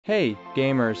Hey,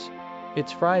 gamers!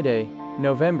 It's Friday,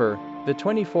 November the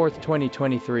 24th,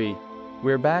 2023.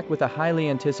 We're back with a highly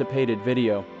anticipated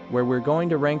video, where we're going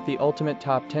to rank the ultimate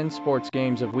top 10 sports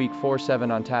games of Week 47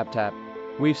 on TapTap.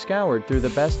 We've scoured through the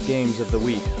best games of the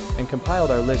week, and compiled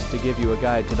our list to give you a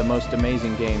guide to the most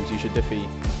amazing games you should defeat.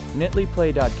 Nitly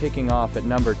Play. Kicking off at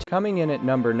number 2. Coming in at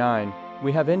number 9,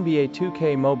 we have NBA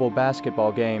 2K mobile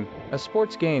basketball game, a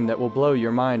sports game that will blow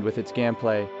your mind with its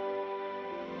gameplay.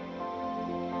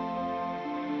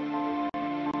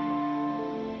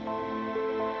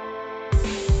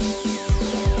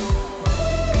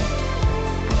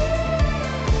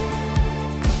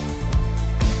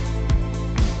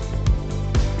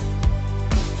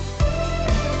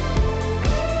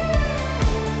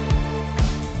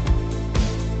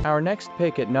 Our next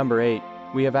pick at number 8,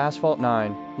 we have Asphalt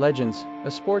 9, Legends,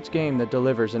 a sports game that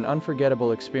delivers an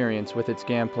unforgettable experience with its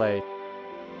gameplay.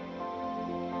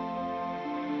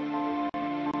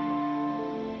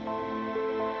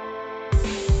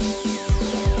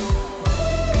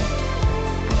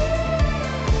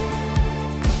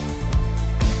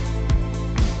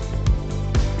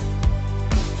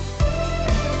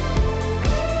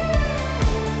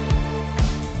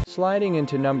 Sliding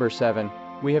into number 7,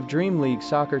 we have Dream League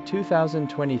Soccer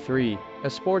 2023, a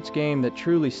sports game that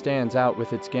truly stands out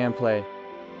with its gameplay.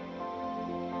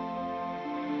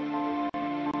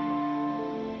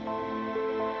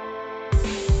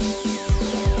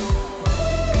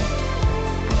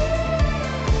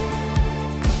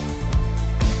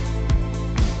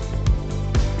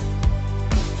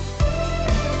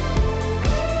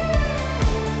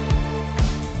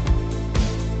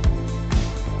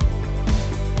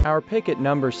 Our pick at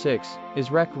number 6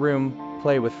 is Rec Room,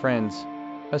 Play with Friends,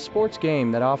 a sports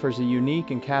game that offers a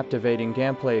unique and captivating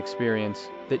gameplay experience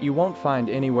that you won't find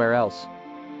anywhere else.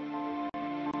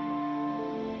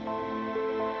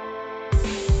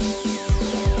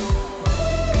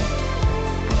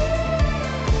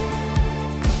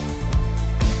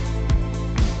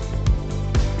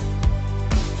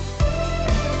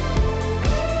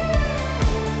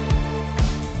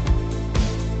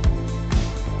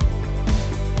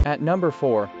 At number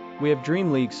 4, we have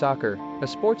Dream League Soccer, a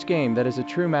sports game that is a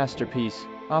true masterpiece,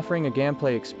 offering a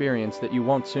gameplay experience that you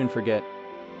won't soon forget.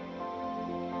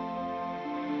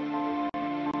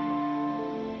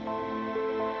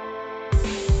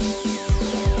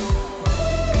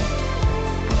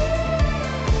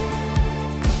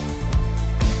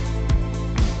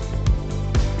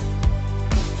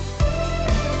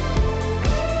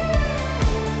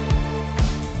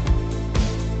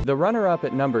 The runner-up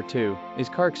at number 2 is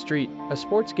Cark Street, a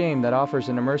sports game that offers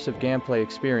an immersive gameplay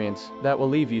experience that will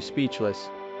leave you speechless.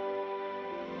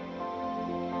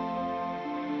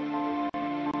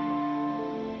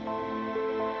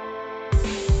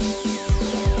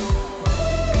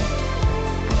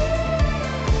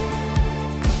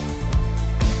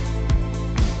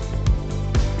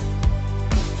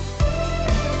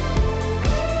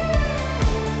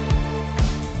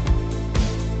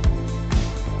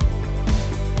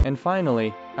 And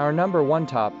finally, our number 1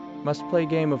 top, must-play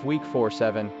game of Week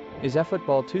 47, is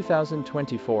eFootball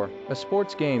 2024, a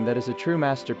sports game that is a true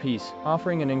masterpiece,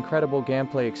 offering an incredible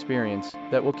gameplay experience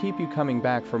that will keep you coming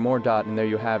back for more. And there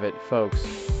you have it, folks.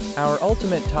 Our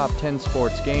ultimate top 10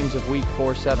 sports games of Week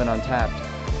 47 on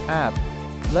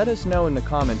TapTap. Let us know in the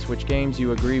comments which games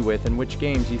you agree with and which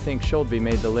games you think should be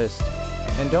made the list.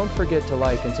 And don't forget to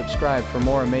like and subscribe for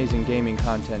more amazing gaming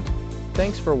content.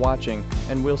 Thanks for watching,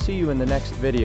 and we'll see you in the next video.